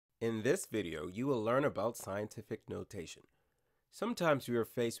In this video, you will learn about scientific notation. Sometimes we are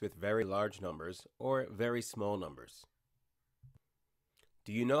faced with very large numbers or very small numbers.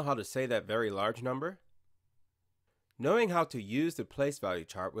 Do you know how to say that very large number? Knowing how to use the place value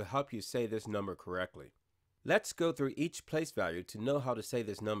chart will help you say this number correctly. Let's go through each place value to know how to say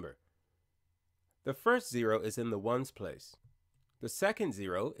this number. The first zero is in the ones place. The second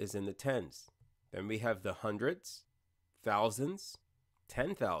zero is in the tens. Then we have the hundreds, thousands,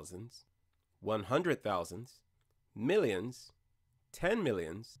 10,000s, 100,000s, millions, 10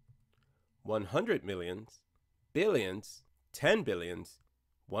 millions, 100 millions, billions, 10 billions,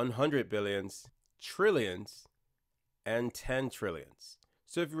 100 billions, trillions, and 10 trillions.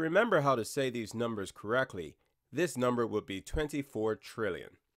 So if you remember how to say these numbers correctly, this number would be 24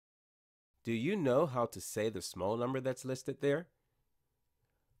 trillion. Do you know how to say the small number that's listed there?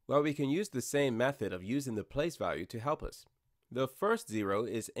 Well, we can use the same method of using the place value to help us. The first zero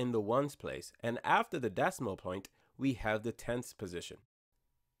is in the ones place, and after the decimal point, we have the tenths position.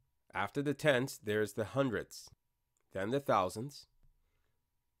 After the tenths, there's the hundreds, then the thousands,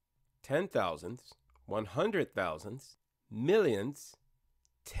 10,000s, 100,000s, millions,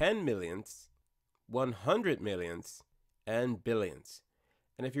 10 millions, 100 millions, and billions.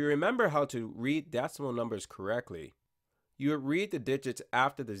 And if you remember how to read decimal numbers correctly, you would read the digits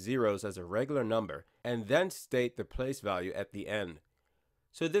after the zeros as a regular number and then state the place value at the end.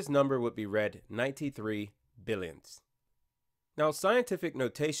 So this number would be read 93 billions. Now, scientific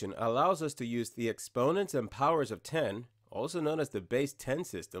notation allows us to use the exponents and powers of 10, also known as the base 10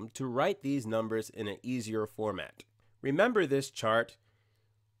 system, to write these numbers in an easier format. Remember this chart?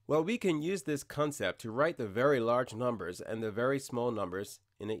 Well, we can use this concept to write the very large numbers and the very small numbers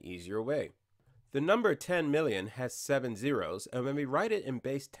in an easier way. The number 10 million has 7 zeros, and when we write it in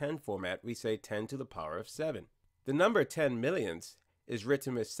base 10 format, we say 10 to the power of 7. The number 10 millions is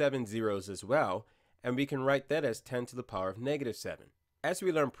written with 7 zeros as well, and we can write that as 10 to the power of negative 7. As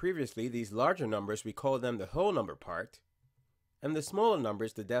we learned previously, these larger numbers, we call them the whole number part, and the smaller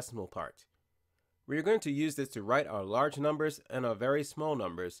numbers, the decimal part. We are going to use this to write our large numbers and our very small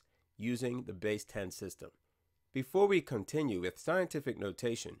numbers using the base 10 system. Before we continue with scientific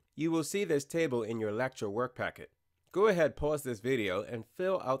notation, you will see this table in your lecture workpacket. Go ahead, pause this video, and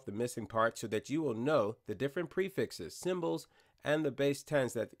fill out the missing part so that you will know the different prefixes, symbols, and the base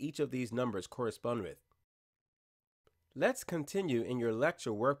 10s that each of these numbers correspond with. Let's continue in your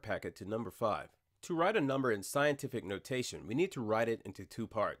lecture workpacket to number 5. To write a number in scientific notation, we need to write it into two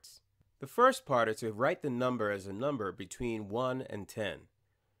parts. The first part is to write the number as a number between 1 and 10.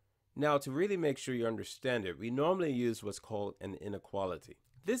 Now, to really make sure you understand it, we normally use what's called an inequality.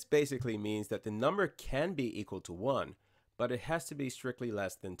 This basically means that the number can be equal to 1, but it has to be strictly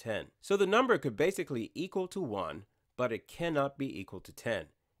less than 10. So the number could basically equal to 1, but it cannot be equal to 10.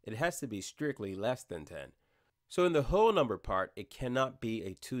 It has to be strictly less than 10. So in the whole number part, it cannot be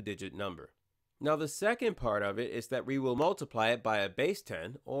a two-digit number. Now, the second part of it is that we will multiply it by a base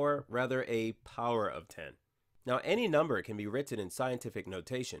 10, or rather a power of 10. Now, any number can be written in scientific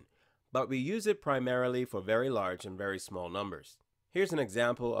notation, but we use it primarily for very large and very small numbers. Here's an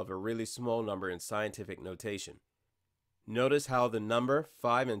example of a really small number in scientific notation. Notice how the number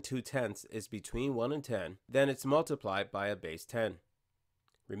 5 and 2/10 is between 1 and 10, then it's multiplied by a base 10.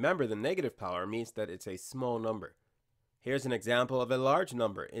 Remember, the negative power means that it's a small number. Here's an example of a large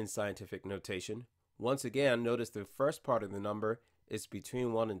number in scientific notation. Once again, notice the first part of the number is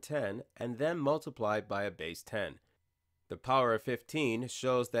between 1 and 10, and then multiplied by a base 10. The power of 15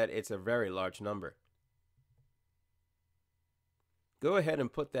 shows that it's a very large number. Go ahead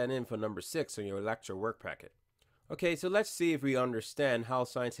and put that in for number 6 on your lecture workpacket. Okay, so let's see if we understand how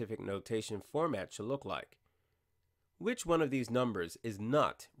scientific notation format should look like. Which one of these numbers is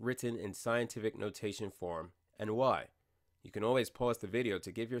not written in scientific notation form, and why? You can always pause the video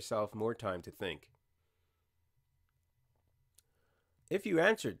to give yourself more time to think. If you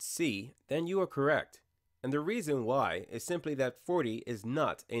answered C, then you are correct. And the reason why is simply that 40 is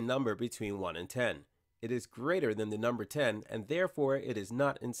not a number between 1 and 10. It is greater than the number 10, and therefore it is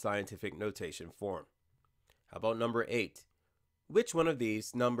not in scientific notation form. How about number 8? Which one of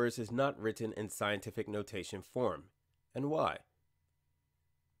these numbers is not written in scientific notation form, and why?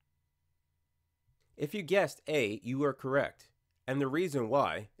 If you guessed A, you are correct. And the reason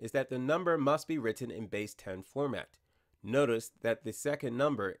why is that the number must be written in base 10 format. Notice that the second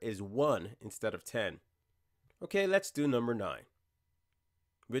number is 1 instead of 10. Okay, let's do number 9.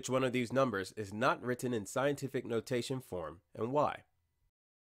 Which one of these numbers is not written in scientific notation form, and why?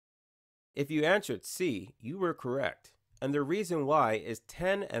 If you answered C, you were correct. And the reason why is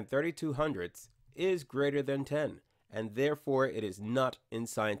 10 and 32 hundredths is greater than 10. and therefore it is not in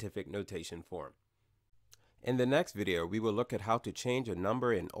scientific notation form. In the next video, we will look at how to change a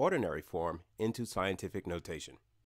number in ordinary form into scientific notation.